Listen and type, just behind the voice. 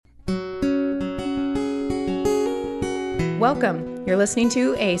Welcome. You're listening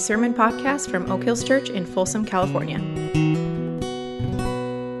to a sermon podcast from Oak Hills Church in Folsom, California.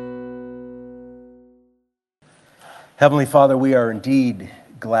 Heavenly Father, we are indeed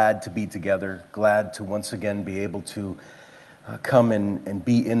glad to be together, glad to once again be able to come and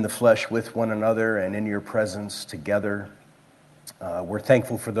be in the flesh with one another and in your presence together. We're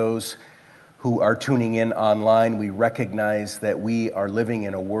thankful for those who are tuning in online. We recognize that we are living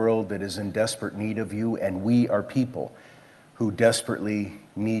in a world that is in desperate need of you, and we are people who desperately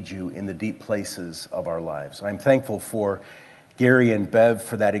need you in the deep places of our lives. I'm thankful for Gary and Bev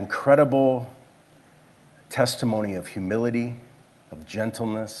for that incredible testimony of humility, of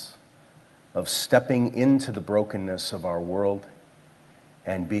gentleness, of stepping into the brokenness of our world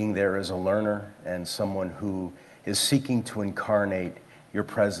and being there as a learner and someone who is seeking to incarnate your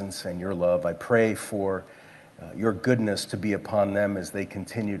presence and your love. I pray for your goodness to be upon them as they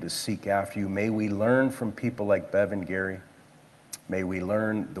continue to seek after you. May we learn from people like Bev and Gary. May we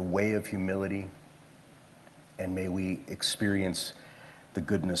learn the way of humility, and may we experience the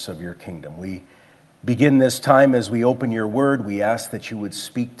goodness of your kingdom. We begin this time as we open your word. We ask that you would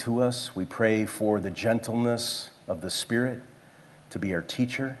speak to us. We pray for the gentleness of the Spirit to be our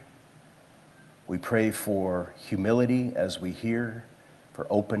teacher. We pray for humility as we hear, for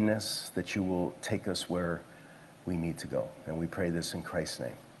openness, that you will take us where we need to go. And we pray this in Christ's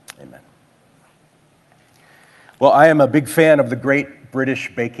name. Amen. Well, I am a big fan of the Great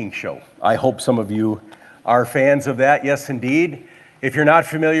British Baking Show. I hope some of you are fans of that. Yes, indeed. If you're not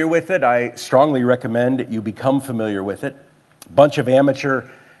familiar with it, I strongly recommend you become familiar with it. A bunch of amateur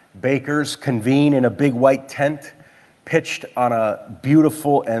bakers convene in a big white tent pitched on a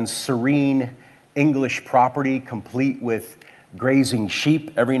beautiful and serene English property, complete with grazing sheep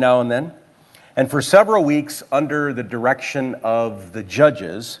every now and then. And for several weeks, under the direction of the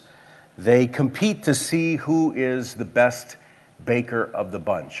judges, they compete to see who is the best baker of the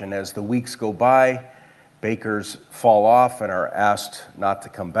bunch. And as the weeks go by, bakers fall off and are asked not to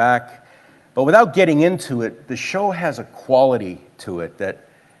come back. But without getting into it, the show has a quality to it that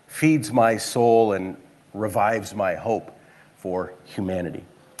feeds my soul and revives my hope for humanity.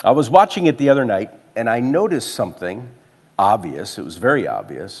 I was watching it the other night, and I noticed something obvious. It was very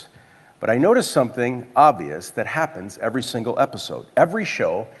obvious. But I noticed something obvious that happens every single episode. Every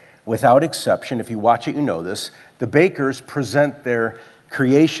show, without exception, if you watch it, you know this, the bakers present their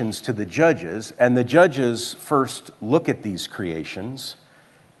creations to the judges, and the judges first look at these creations,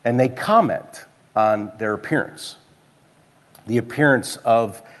 and they comment on their appearance. The appearance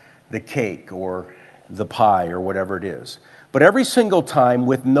of the cake or the pie or whatever it is. But every single time,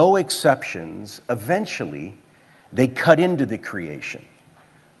 with no exceptions, eventually they cut into the creation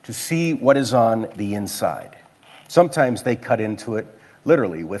to see what is on the inside. Sometimes they cut into it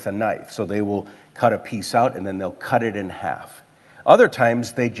literally with a knife. So they will cut a piece out and then they'll cut it in half. Other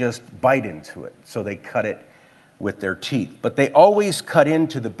times they just bite into it. So they cut it with their teeth. But they always cut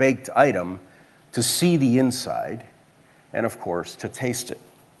into the baked item to see the inside and, of course, to taste it.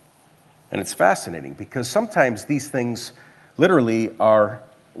 And it's fascinating because sometimes these things literally are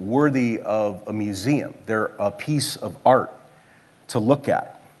worthy of a museum. They're a piece of art to look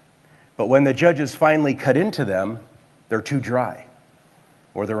at. But when the judges finally cut into them, they're too dry,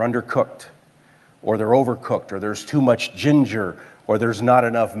 or they're undercooked, or they're overcooked, or there's too much ginger, or there's not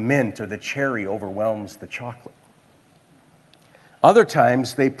enough mint, or the cherry overwhelms the chocolate. Other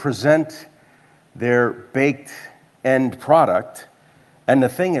times they present their baked end product, and the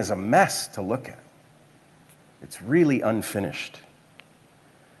thing is a mess to look at. It's really unfinished.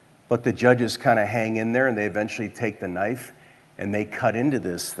 But the judges kind of hang in there, and they eventually take the knife and they cut into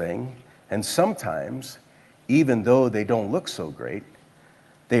this thing. And sometimes, even though they don't look so great,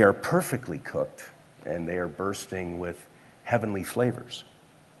 they are perfectly cooked and they are bursting with heavenly flavors.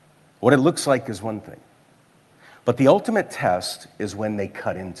 What it looks like is one thing. But the ultimate test is when they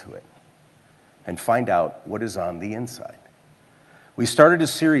cut into it and find out what is on the inside. We started a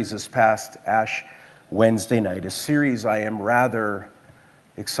series this past Ash Wednesday night, a series I am rather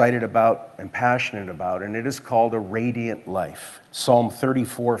excited about and passionate about, and it is called A Radiant Life. Psalm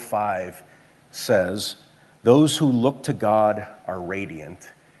 34:5 says, "Those who look to God are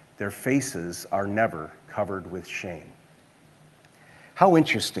radiant. Their faces are never covered with shame." How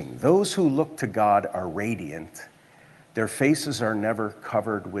interesting. Those who look to God are radiant. Their faces are never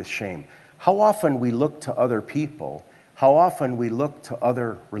covered with shame. How often we look to other people, how often we look to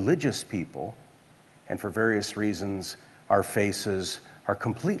other religious people, and for various reasons, our faces are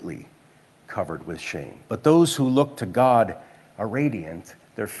completely covered with shame. But those who look to God are radiant.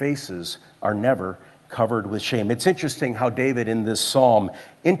 Their faces are never covered with shame. It's interesting how David in this psalm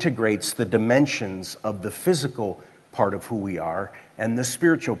integrates the dimensions of the physical part of who we are and the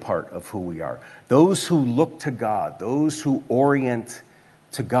spiritual part of who we are. Those who look to God, those who orient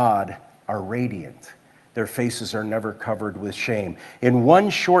to God are radiant. Their faces are never covered with shame. In one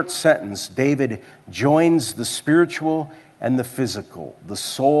short sentence, David joins the spiritual and the physical, the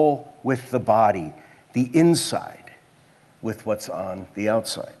soul with the body, the inside with what's on the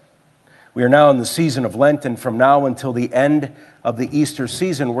outside. We are now in the season of Lent, and from now until the end of the Easter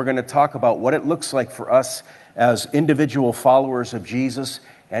season, we're going to talk about what it looks like for us as individual followers of Jesus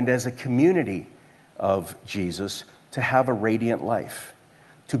and as a community of Jesus to have a radiant life,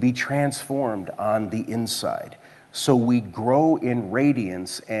 to be transformed on the inside, so we grow in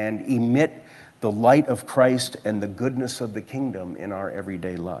radiance and emit the light of Christ and the goodness of the kingdom in our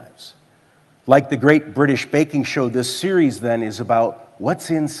everyday lives. Like the Great British Baking Show, this series then is about what's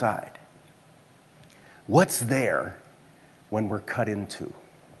inside. What's there when we're cut into?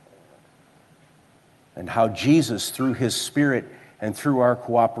 And how Jesus, through his Spirit and through our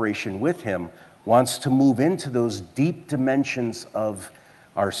cooperation with him, wants to move into those deep dimensions of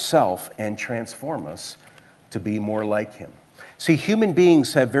ourself and transform us to be more like him. See, human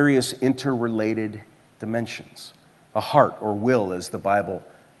beings have various interrelated dimensions. A heart, or will, as the Bible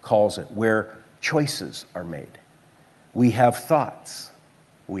calls it, where choices are made. We have thoughts.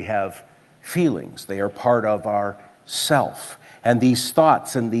 We have feelings. They are part of our self. And these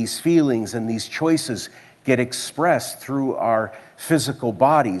thoughts and these feelings and these choices get expressed through our physical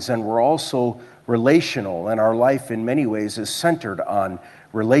bodies. And we're also relational, and our life in many ways is centered on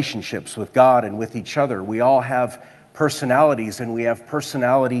relationships with God and with each other. We all have personalities, and we have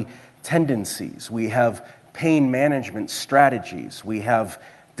personality tendencies. We have pain management strategies. We have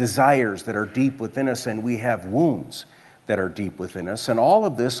desires that are deep within us, and we have wounds that are deep within us. And all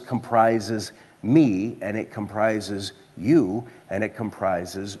of this comprises me, and it comprises you, and it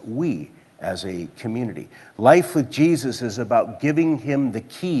comprises we as a community. Life with Jesus is about giving him the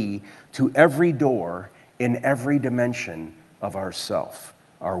key to every door in every dimension of ourself.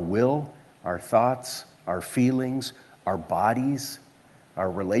 Our will, our thoughts, our feelings, our bodies,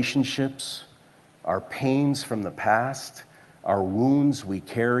 our relationships, our pains from the past, our wounds we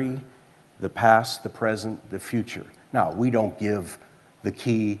carry, the past, the present, the future. Now, we don't give the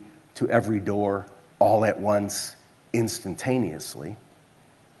key to every door all at once, instantaneously,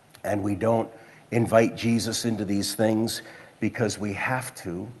 and we don't invite Jesus into these things because we have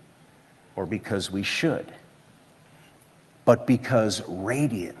to or because we should, but because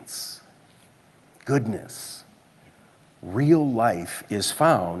radiance, goodness, real life is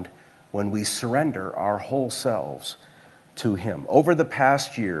found when we surrender our whole selves to him. Over the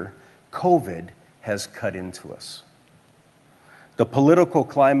past year, COVID has cut into us. The political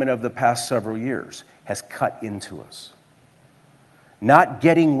climate of the past several years has cut into us. Not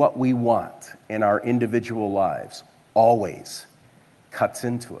getting what we want in our individual lives always cuts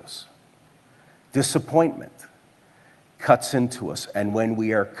into us. Disappointment cuts into us. And when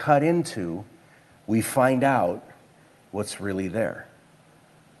we are cut into, we find out what's really there.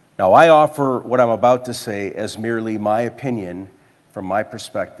 Now, I offer what I'm about to say as merely my opinion from my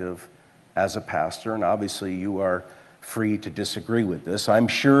perspective as a pastor, and obviously you are free to disagree with this. I'm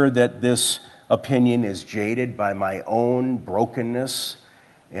sure that this opinion is jaded by my own brokenness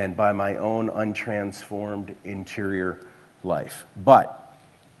and by my own untransformed interior life. But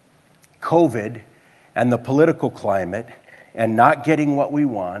COVID and the political climate and not getting what we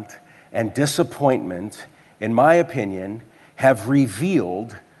want and disappointment, in my opinion, have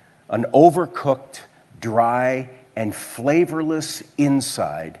revealed an overcooked, dry, and flavorless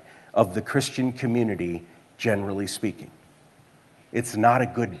inside of the Christian community, generally speaking. It's not a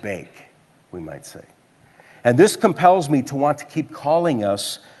good bake, we might say. And this compels me to want to keep calling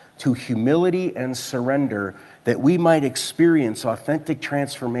us to humility and surrender that we might experience authentic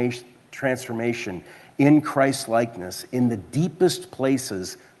transformation in Christ-likeness in the deepest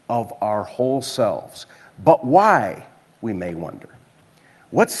places of our whole selves. But why, we may wonder?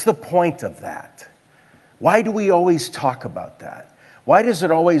 What's the point of that? Why do we always talk about that? Why does it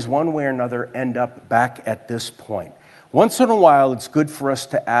always, one way or another, end up back at this point? Once in a while, it's good for us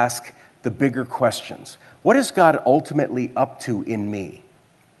to ask the bigger questions. What is God ultimately up to in me?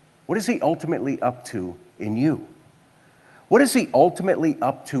 What is he ultimately up to in you? What is he ultimately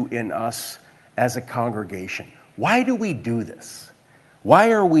up to in us as a congregation? Why do we do this?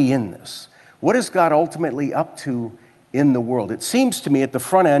 Why are we in this? What is God ultimately up to in the world? It seems to me at the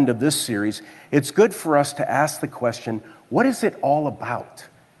front end of this series, it's good for us to ask the question, what is it all about?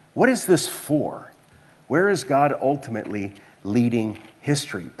 What is this for? Where is God ultimately leading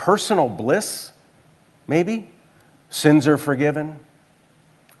history? Personal bliss, maybe? Sins are forgiven.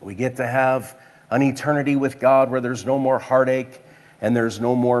 We get to have An eternity with God where there's no more heartache and there's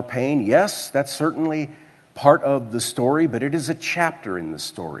no more pain? Yes, that's certainly part of the story, but it is a chapter in the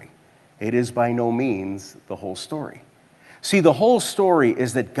story. It is by no means the whole story. See, the whole story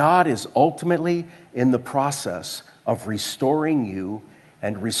is that God is ultimately in the process of restoring you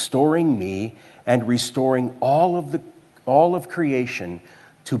and restoring me and restoring all of creation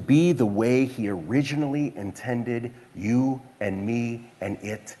to be the way He originally intended you and me and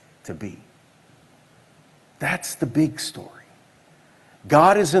it to be. That's the big story.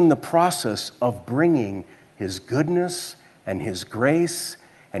 God is in the process of bringing His goodness and His grace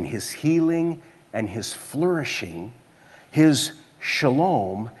and His healing and His flourishing, His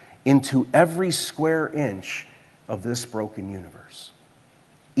shalom, into every square inch of this broken universe.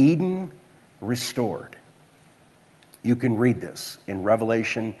 Eden restored. You can read this in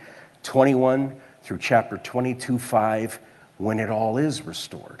Revelation 21 through chapter 22:5, when it all is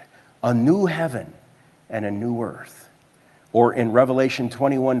restored. A new heaven and a new earth. Or in Revelation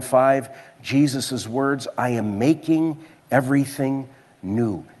 21:5, Jesus' words, I am making everything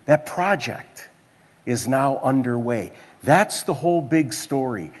new. That project is now underway. That's the whole big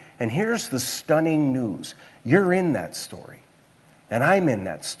story. And here's the stunning news. You're in that story, and I'm in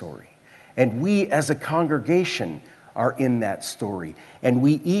that story. And we as a congregation are in that story. And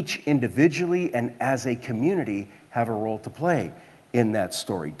we each individually and as a community have a role to play in that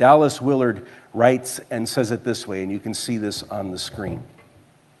story. Dallas Willard writes and says it this way, and you can see this on the screen.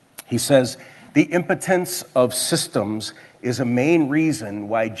 He says, the impotence of systems is a main reason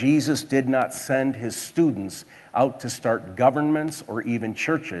why Jesus did not send His students out to start governments or even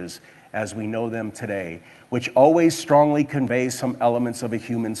churches as we know them today, which always strongly convey some elements of a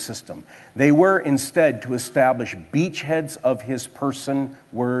human system. They were instead to establish beachheads of His person,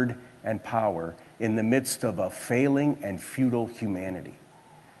 word, and power in the midst of a failing and futile humanity.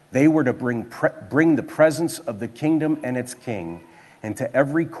 They were to bring the presence of the kingdom and its king into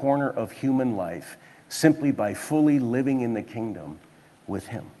every corner of human life simply by fully living in the kingdom with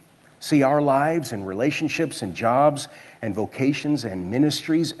Him. See, our lives and relationships and jobs and vocations and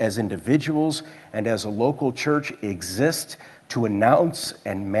ministries as individuals and as a local church exist to announce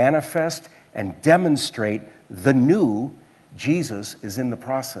and manifest and demonstrate the new Jesus is in the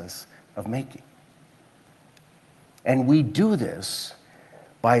process of making. And we do this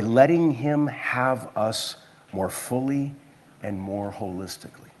by letting Him have us more fully and more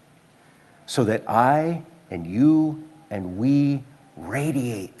holistically, so that I and you and we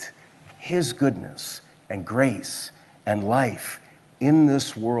radiate His goodness and grace and life in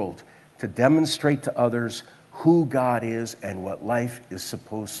this world to demonstrate to others who God is and what life is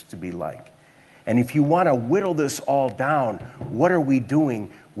supposed to be like. And if you want to whittle this all down, what are we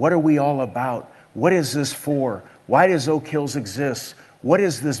doing? What are we all about? What is this for? Why does Oak Hills exist? What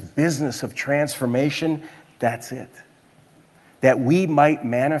is this business of transformation? That's it. That we might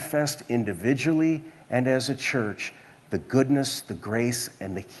manifest individually and as a church the goodness, the grace,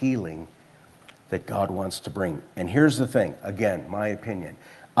 and the healing that God wants to bring. And here's the thing, again, my opinion.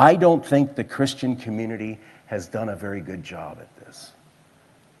 I don't think the Christian community has done a very good job at this.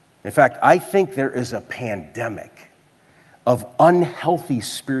 In fact, I think there is a pandemic of unhealthy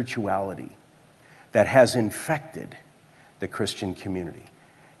spirituality that has infected the Christian community.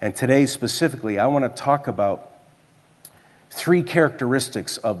 And today specifically, I want to talk about three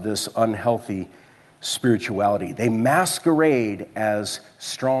characteristics of this unhealthy spirituality. They masquerade as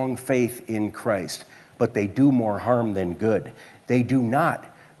strong faith in Christ, but they do more harm than good. They do not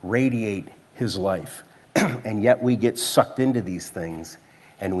radiate His life. And yet we get sucked into these things,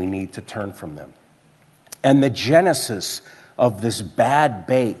 and we need to turn from them. And the genesis of this bad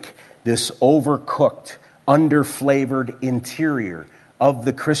bake, this overcooked, underflavored interior of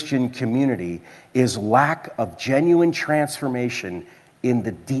the Christian community is lack of genuine transformation in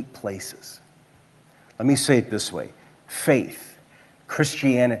the deep places. Let me say it this way. Faith,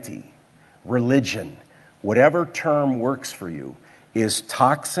 Christianity, religion, whatever term works for you, is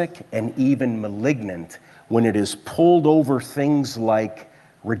toxic and even malignant when it is pulled over things like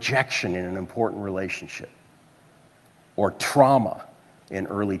rejection in an important relationship, or trauma in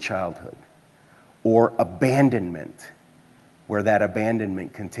early childhood, or abandonment, where that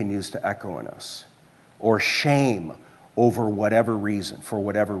abandonment continues to echo in us, or shame over whatever reason, for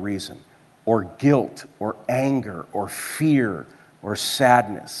whatever reason, or guilt, or anger, or fear, or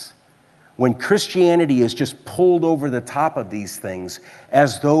sadness. When Christianity is just pulled over the top of these things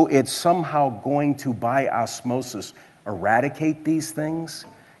as though it's somehow going to, by osmosis, eradicate these things,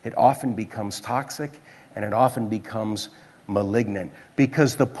 it often becomes toxic and it often becomes malignant.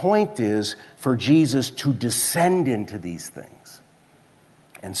 Because the point is for Jesus to descend into these things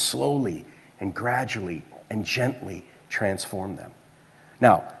and slowly and gradually and gently transform them.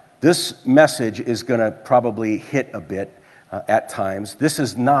 Now, this message is going to probably hit a bit at times. This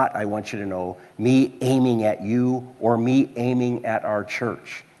is not, I want you to know, me aiming at you or me aiming at our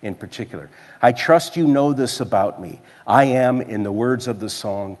church in particular. I trust you know this about me. I am, in the words of the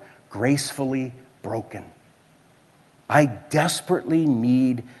song, gracefully broken. I desperately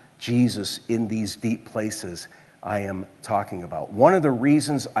need Jesus in these deep places I am talking about. One of the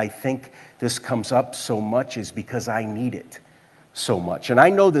reasons I think this comes up so much is because I need it so much. And I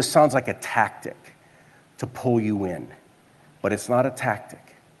know this sounds like a tactic to pull you in, but it's not a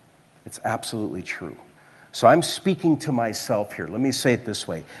tactic. It's absolutely true. So I'm speaking to myself here. Let me say it this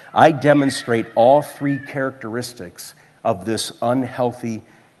way. I demonstrate all three characteristics of this unhealthy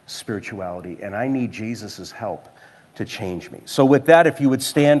spirituality, and I need Jesus' help to change me. So with that, if you would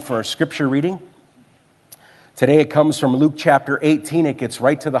stand for our scripture reading. Today it comes from Luke chapter 18. It gets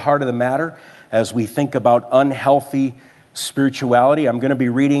right to the heart of the matter as we think about unhealthy spirituality. I'm going to be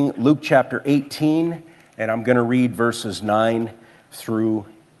reading Luke chapter 18, and I'm going to read verses 9 through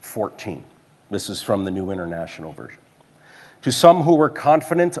 14. This is from the New International Version. To some who were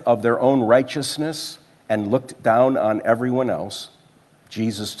confident of their own righteousness and looked down on everyone else,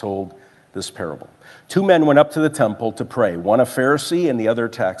 Jesus told this parable. Two men went up to the temple to pray, one a Pharisee and the other a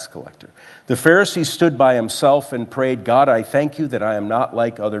tax collector. The Pharisee stood by himself and prayed, God, I thank you that I am not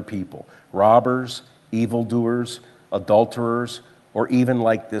like other people, robbers, evildoers, adulterers, or even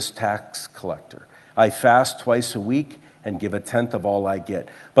like this tax collector. I fast twice a week and give a tenth of all I get.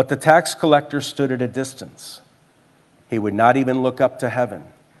 But the tax collector stood at a distance. He would not even look up to heaven,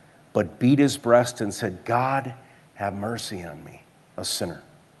 but beat his breast and said, God, have mercy on me, a sinner.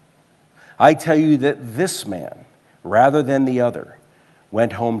 I tell you that this man, rather than the other,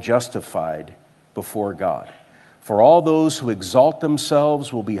 went home justified before God. For all those who exalt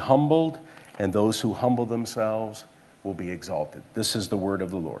themselves will be humbled, and those who humble themselves will be exalted. This is the word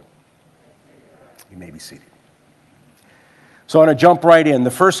of the Lord. You may be seated. So I'm going to jump right in. The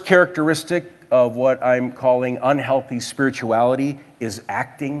first characteristic of what I'm calling unhealthy spirituality is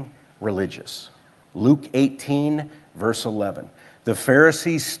acting religious. Luke 18, verse 11. The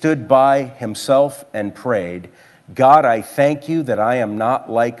Pharisee stood by himself and prayed, God, I thank you that I am not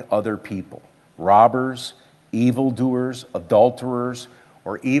like other people, robbers, evildoers, adulterers,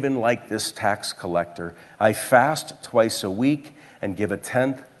 or even like this tax collector. I fast twice a week and give a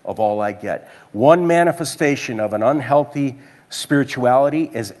tenth of all I get. One manifestation of an unhealthy spirituality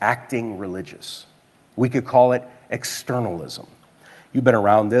is acting religious. We could call it externalism. You've been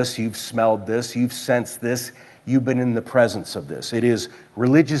around this, you've smelled this, you've sensed this, you've been in the presence of this. It is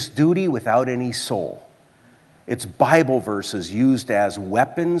religious duty without any soul. It's Bible verses used as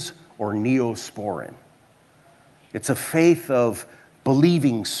weapons or neosporin. It's a faith of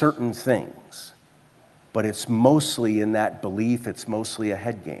believing certain things, but it's mostly in that belief, it's mostly a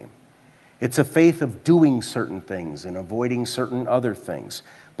head game. It's a faith of doing certain things and avoiding certain other things,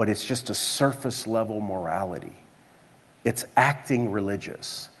 but it's just a surface level morality. It's acting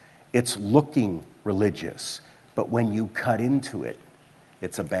religious. It's looking religious, but when you cut into it,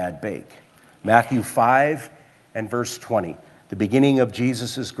 it's a bad bake. Matthew 5 and verse 20, the beginning of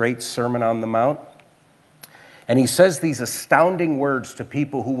Jesus' great Sermon on the Mount. And he says these astounding words to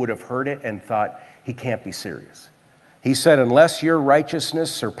people who would have heard it and thought, he can't be serious. He said, unless your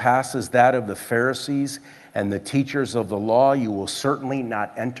righteousness surpasses that of the Pharisees and the teachers of the law, you will certainly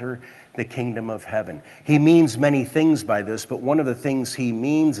not enter the kingdom of heaven. He means many things by this, but one of the things he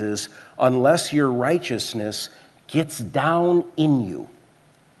means is unless your righteousness gets down in you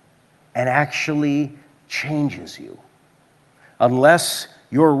and actually changes you, unless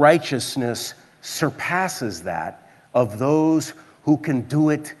your righteousness surpasses that of those who can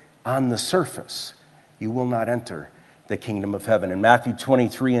do it on the surface, you will not enter the kingdom of heaven. In Matthew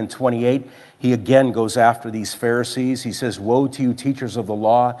 23 and 28, he again goes after these Pharisees. He says, woe to you, teachers of the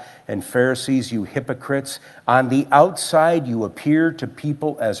law and Pharisees, you hypocrites. On the outside, you appear to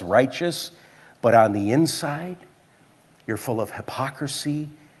people as righteous, but on the inside, you're full of hypocrisy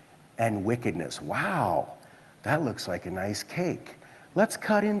and wickedness. Wow, that looks like a nice cake. Let's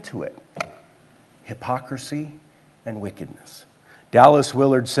cut into it. Hypocrisy and wickedness. Dallas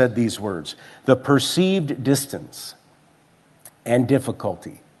Willard said these words, the perceived distance and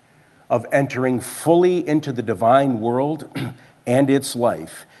difficulty of entering fully into the divine world and its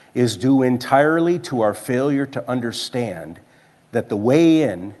life is due entirely to our failure to understand that the way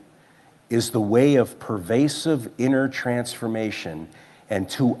in is the way of pervasive inner transformation, and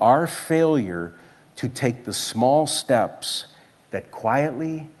to our failure to take the small steps that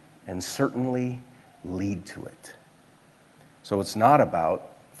quietly and certainly lead to it. So it's not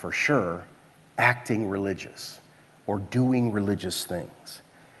about, for sure, acting religious or doing religious things.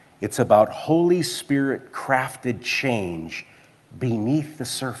 It's about Holy Spirit crafted change beneath the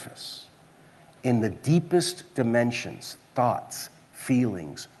surface, in the deepest dimensions, thoughts,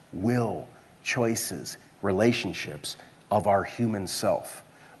 feelings, will, choices, relationships of our human self.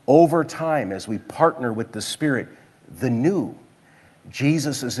 Over time, as we partner with the Spirit, the new,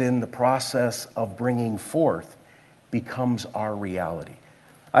 Jesus is in the process of bringing forth, becomes our reality.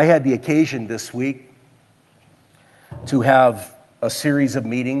 I had the occasion this week to have a series of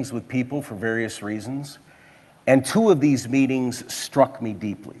meetings with people for various reasons, and two of these meetings struck me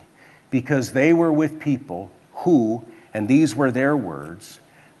deeply because they were with people who, and these were their words,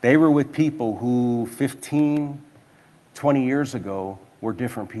 they were with people who 15, 20 years ago were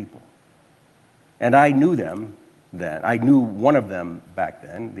different people. And I knew them then. I knew one of them back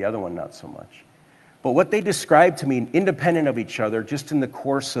then, the other one not so much. But what they described to me, independent of each other, just in the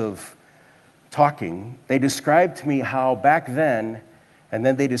course of talking, they described to me how back then, and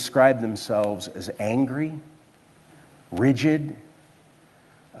then they described themselves as angry, rigid,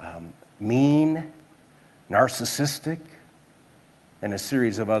 mean, narcissistic, and a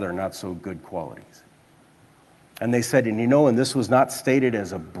series of other not so good qualities. And they said, and this was not stated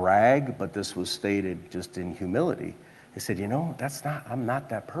as a brag, but this was stated just in humility. They said, I'm not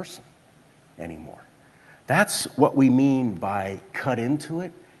that person anymore. That's what we mean by cut into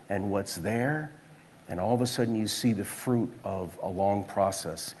it and what's there, and all of a sudden you see the fruit of a long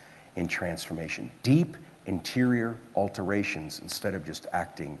process in transformation. Deep interior alterations instead of just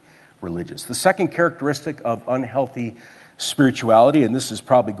acting religious. The second characteristic of unhealthy spirituality, and this is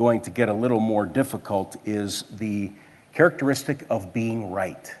probably going to get a little more difficult, is the characteristic of being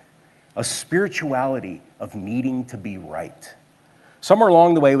right. A spirituality of needing to be right. Somewhere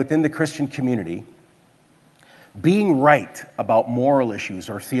along the way within the Christian community, being right about moral issues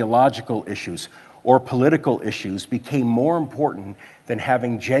or theological issues or political issues became more important than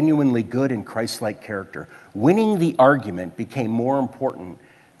having genuinely good and Christ-like character. Winning the argument became more important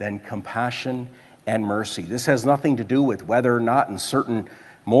than compassion and mercy. This has nothing to do with whether or not in certain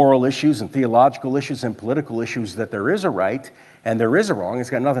moral issues and theological issues and political issues that there is a right and there is a wrong. It's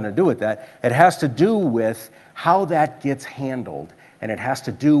got nothing to do with that. It has to do with how that gets handled, and it has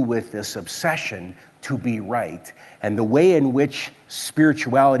to do with this obsession to be right and the way in which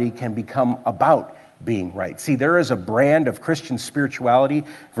spirituality can become about being right. See, there is a brand of Christian spirituality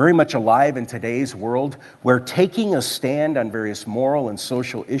very much alive in today's world where taking a stand on various moral and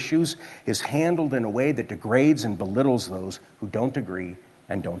social issues is handled in a way that degrades and belittles those who don't agree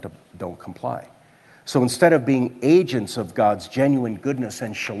and don't comply. So instead of being agents of God's genuine goodness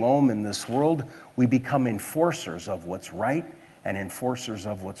and shalom in this world, we become enforcers of what's right and enforcers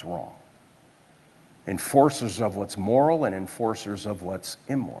of what's wrong. Enforcers of what's moral and enforcers of what's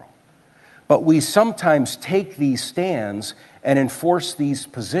immoral. But we sometimes take these stands and enforce these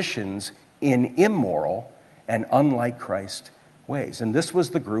positions in immoral and unlike Christ ways. And this was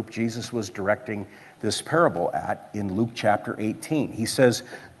the group Jesus was directing this parable at in Luke chapter 18. He says,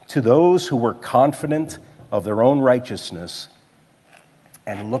 to those who were confident of their own righteousness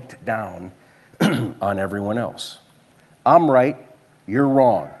and looked down on everyone else. I'm right, you're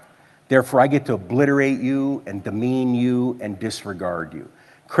wrong. Therefore, I get to obliterate you and demean you and disregard you.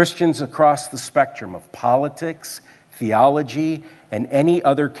 Christians across the spectrum of politics, theology, and any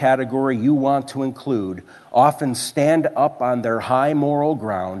other category you want to include often stand up on their high moral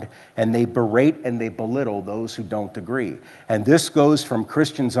ground and they berate and they belittle those who don't agree. And this goes from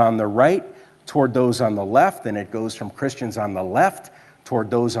Christians on the right toward those on the left, and it goes from Christians on the left toward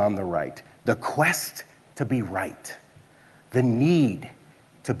those on the right. The quest to be right, the need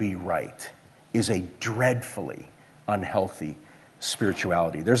to be right, is a dreadfully unhealthy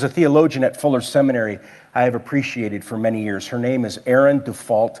spirituality. There's a theologian at Fuller Seminary I have appreciated for many years. Her name is Erin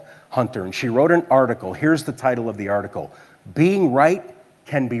Default Hunter, and she wrote an article. Here's the title of the article: Being Right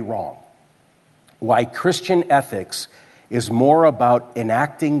Can Be Wrong. Why Christian Ethics is More About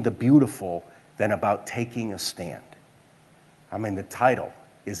Enacting the Beautiful Than About Taking a Stand. I mean, the title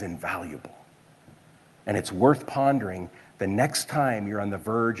is invaluable, and it's worth pondering the next time you're on the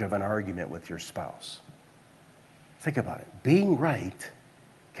verge of an argument with your spouse. Think about it. Being right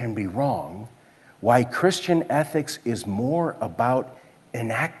can be wrong. Why Christian ethics is more about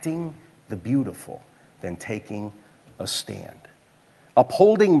enacting the beautiful than taking a stand.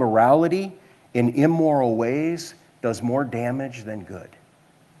 Upholding morality in immoral ways does more damage than good.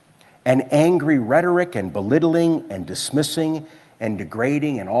 And angry rhetoric and belittling and dismissing and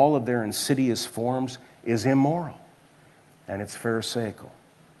degrading in all of their insidious forms is immoral, and it's pharisaical.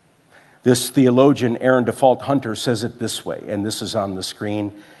 This theologian, Erin Default Hunter, says it this way, and this is on the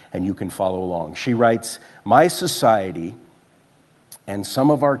screen, and you can follow along. She writes, "My society and some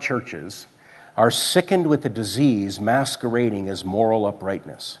of our churches are sickened with a disease masquerading as moral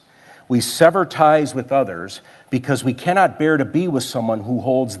uprightness. We sever ties with others because we cannot bear to be with someone who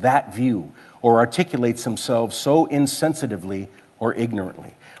holds that view or articulates themselves so insensitively or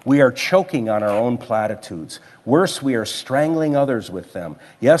ignorantly. We are choking on our own platitudes. Worse, we are strangling others with them.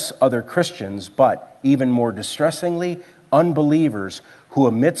 Yes, other Christians, but even more distressingly, unbelievers who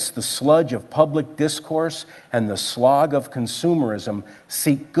amidst the sludge of public discourse and the slog of consumerism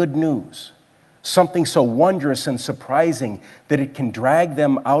seek good news, something so wondrous and surprising that it can drag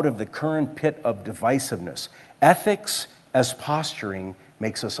them out of the current pit of divisiveness. Ethics as posturing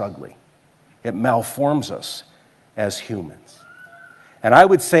makes us ugly. It malforms us as humans." And I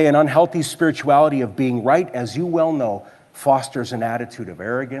would say an unhealthy spirituality of being right, as you well know, fosters an attitude of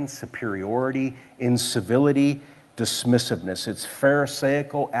arrogance, superiority, incivility, dismissiveness. It's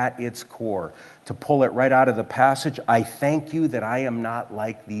pharisaical at its core. To pull it right out of the passage, I thank you that I am not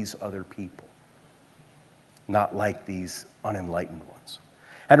like these other people, not like these unenlightened ones.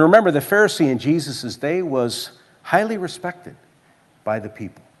 And remember, the Pharisee in Jesus' day was highly respected by the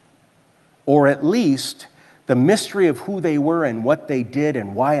people, or at least the mystery of who they were and what they did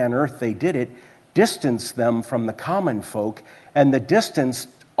and why on earth they did it distanced them from the common folk, and the distance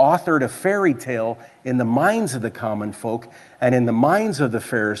authored a fairy tale in the minds of the common folk and in the minds of the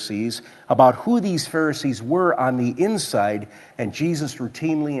Pharisees about who these Pharisees were on the inside, and Jesus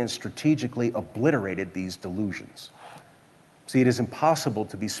routinely and strategically obliterated these delusions. See, it is impossible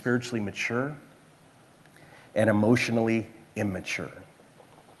to be spiritually mature and emotionally immature.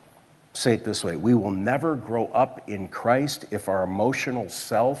 Say it this way: we will never grow up in Christ if our emotional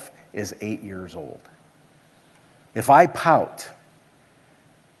self is 8 years old. If I pout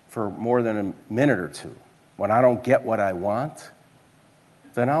for more than a minute or two when I don't get what I want,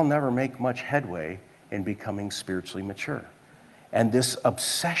 then I'll never make much headway in becoming spiritually mature. And this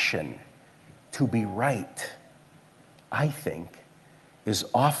obsession to be right, I think, is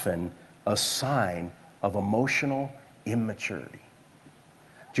often a sign of emotional immaturity.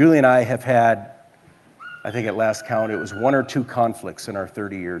 Julie and I have had, I think at last count, it was 1 or 2 conflicts in our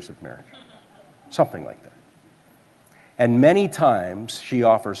 30 years of marriage. Something like that. And many times she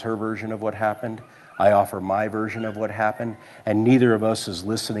offers her version of what happened, I offer my version of what happened, and neither of us is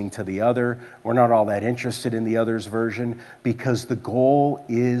listening to the other. We're not all that interested in the other's version because the goal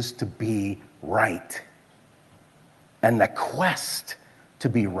is to be right. And the quest to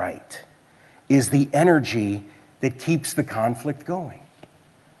be right is the energy that keeps the conflict going.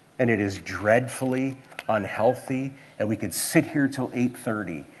 And it is dreadfully unhealthy, and we could sit here till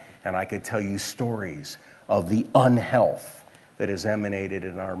 8:30 and I could tell you stories of the unhealth that has emanated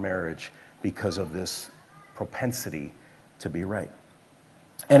in our marriage because of this propensity to be right.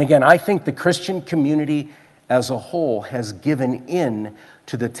 And again, I think the Christian community as a whole has given in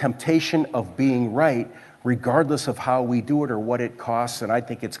to the temptation of being right, regardless of how we do it or what it costs, and I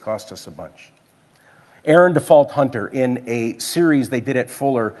think it's cost us a bunch. Aaron Default Hunter, in a series they did at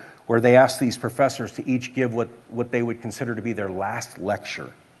Fuller, where they asked these professors to each give what they would consider to be their last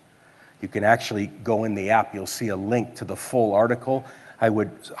lecture. You can actually go in the app, you'll see a link to the full article. I would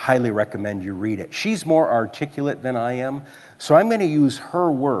highly recommend you read it. She's more articulate than I am, so I'm going to use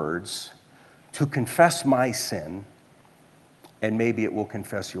her words to confess my sin, and maybe it will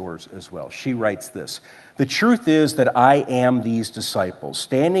confess yours as well. She writes this: "The truth is that I am these disciples,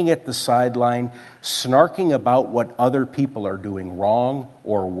 standing at the sideline, snarking about what other people are doing wrong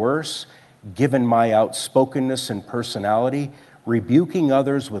or worse, given my outspokenness and personality, rebuking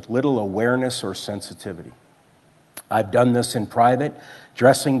others with little awareness or sensitivity. I've done this in private,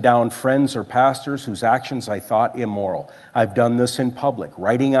 dressing down friends or pastors whose actions I thought immoral. I've done this in public,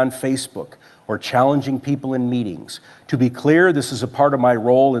 writing on Facebook, or challenging people in meetings. To be clear, this is a part of my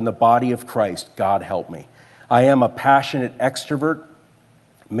role in the body of Christ. God help me. I am a passionate extrovert,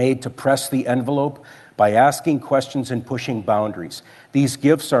 made to press the envelope by asking questions and pushing boundaries. These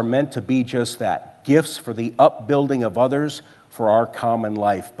gifts are meant to be just that, gifts for the upbuilding of others for our common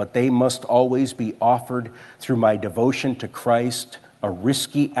life, but they must always be offered through my devotion to Christ, a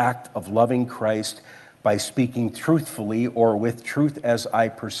risky act of loving Christ by speaking truthfully or with truth as I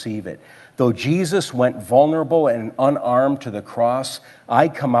perceive it. Though Jesus went vulnerable and unarmed to the cross, I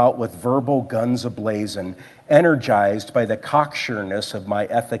come out with verbal guns ablazing, energized by the cocksureness of my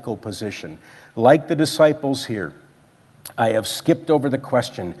ethical position. Like the disciples here, I have skipped over the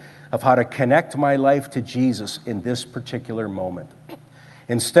question of how to connect my life to Jesus in this particular moment.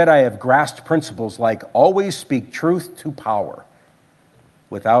 Instead, I have grasped principles like always speak truth to power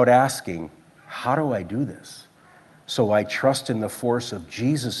without asking, how do I do this? So I trust in the force of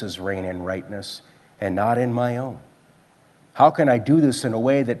Jesus' reign and rightness and not in my own. How can I do this in a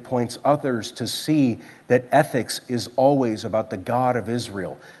way that points others to see that ethics is always about the God of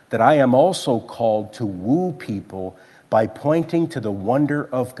Israel, that I am also called to woo people by pointing to the wonder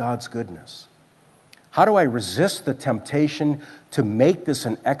of God's goodness? How do I resist the temptation to make this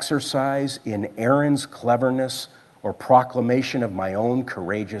an exercise in Aaron's cleverness or proclamation of my own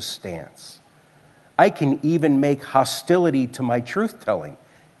courageous stance? I can even make hostility to my truth-telling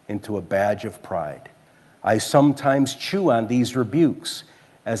into a badge of pride. I sometimes chew on these rebukes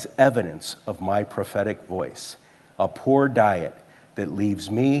as evidence of my prophetic voice, a poor diet that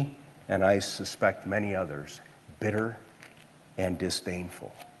leaves me, and I suspect many others, bitter and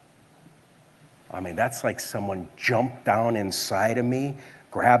disdainful. I mean, that's like someone jumped down inside of me,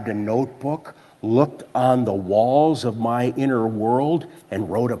 grabbed a notebook, looked on the walls of my inner world, and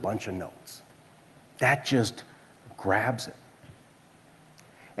wrote a bunch of notes. That just grabs it.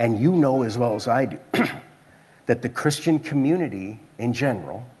 And you know as well as I do that the Christian community in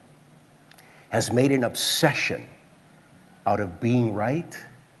general has made an obsession out of being right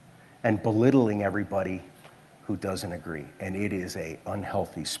and belittling everybody who doesn't agree. And it is an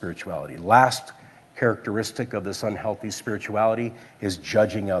unhealthy spirituality. Last characteristic of this unhealthy spirituality is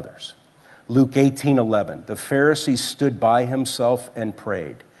judging others. Luke 18:11, the Pharisee stood by himself and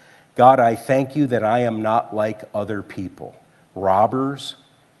prayed, God, I thank you that I am not like other people, robbers,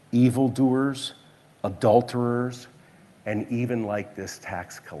 evildoers, adulterers, and even like this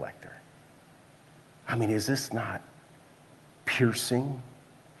tax collector. I mean, is this not piercing?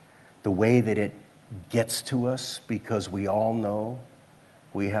 The way that it gets to us because we all know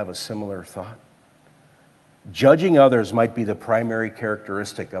we have a similar thought. Judging others might be the primary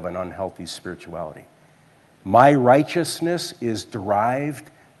characteristic of an unhealthy spirituality. My righteousness is derived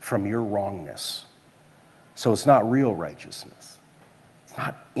from your wrongness. So it's not real righteousness. It's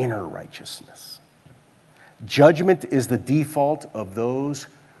not inner righteousness. Judgment is the default of those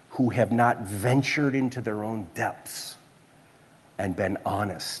who have not ventured into their own depths and been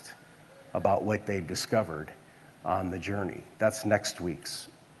honest about what they've discovered on the journey. That's next week's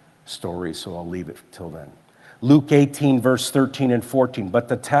story, so I'll leave it till then. Luke 18, verse 13 and 14, but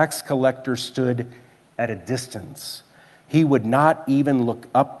the tax collector stood at a distance. He would not even look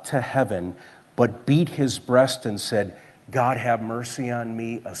up to heaven, but beat his breast and said, God, have mercy on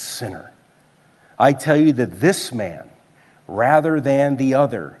me, a sinner. I tell you that this man, rather than the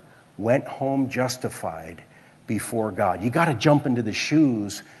other, went home justified before God. You got to jump into the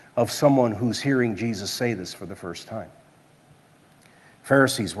shoes of someone who's hearing Jesus say this for the first time.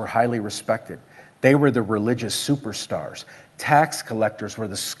 Pharisees were highly respected. They were the religious superstars. Tax collectors were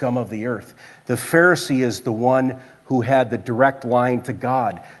the scum of the earth. The Pharisee is the one who had the direct line to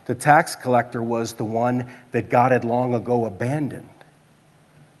God. The tax collector was the one that God had long ago abandoned.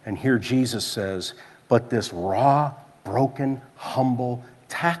 And here Jesus says, but this raw, broken, humble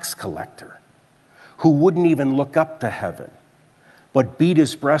tax collector who wouldn't even look up to heaven, but beat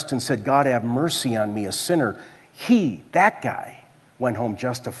his breast and said, God, have mercy on me, a sinner. He, that guy, went home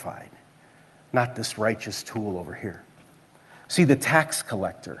justified, not this righteous tool over here. See, the tax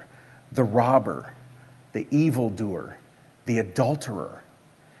collector, the robber, the evildoer, the adulterer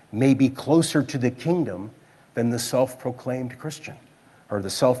may be closer to the kingdom than the self-proclaimed Christian or the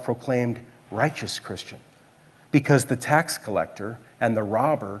self-proclaimed righteous Christian. Because the tax collector and the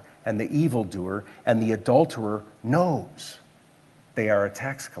robber and the evildoer and the adulterer knows they are a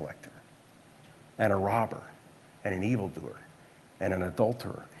tax collector and a robber and an evildoer and an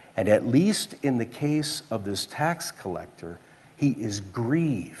adulterer. And at least in the case of this tax collector, he is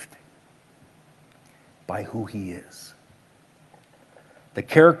grieved by who he is. The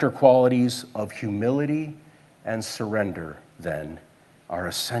character qualities of humility and surrender, then, are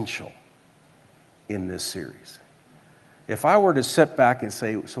essential in this series. If I were to sit back and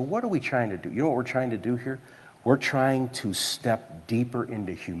say, so what are we trying to do? You know what we're trying to do here? We're trying to step deeper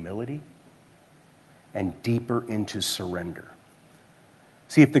into humility and deeper into surrender.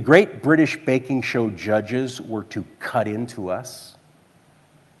 See, if the Great British Baking Show judges were to cut into us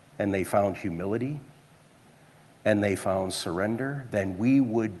and they found humility and they found surrender, then we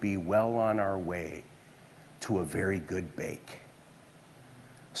would be well on our way to a very good bake.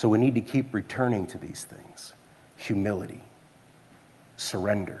 So we need to keep returning to these things: humility,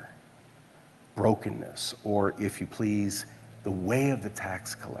 surrender, brokenness, or if you please, the way of the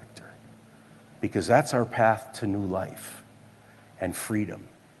tax collector, because that's our path to new life and freedom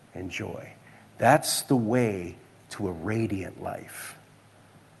and joy. That's the way to a radiant life.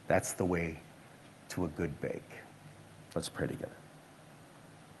 That's the way to a good bake. Let's pray together.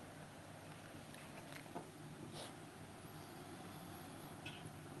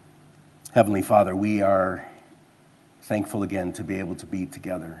 Heavenly Father, we are thankful again to be able to be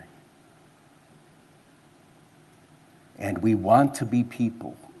together. And we want to be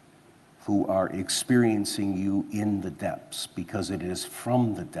people who are experiencing you in the depths, because it is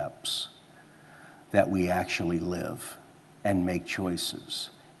from the depths that we actually live and make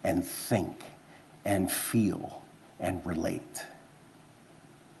choices and think and feel and relate.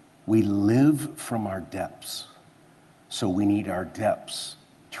 We live from our depths, so we need our depths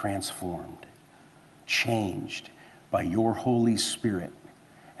transformed, changed by your Holy Spirit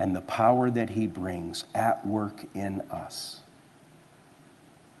and the power that he brings at work in us.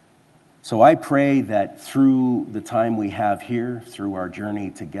 So I pray that through the time we have here, through our journey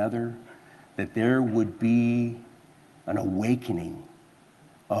together, that there would be an awakening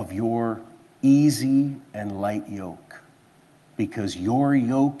of your easy and light yoke, because your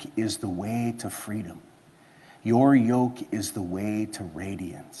yoke is the way to freedom. Your yoke is the way to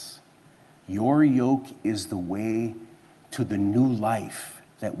radiance. Your yoke is the way to the new life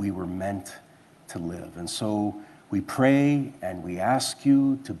that we were meant to live. And so we pray and we ask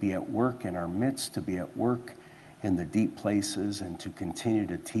you to be at work in our midst, to be at work in the deep places, and to continue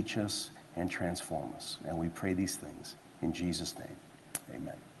to teach us and transform us. And we pray these things in Jesus' name.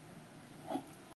 Amen.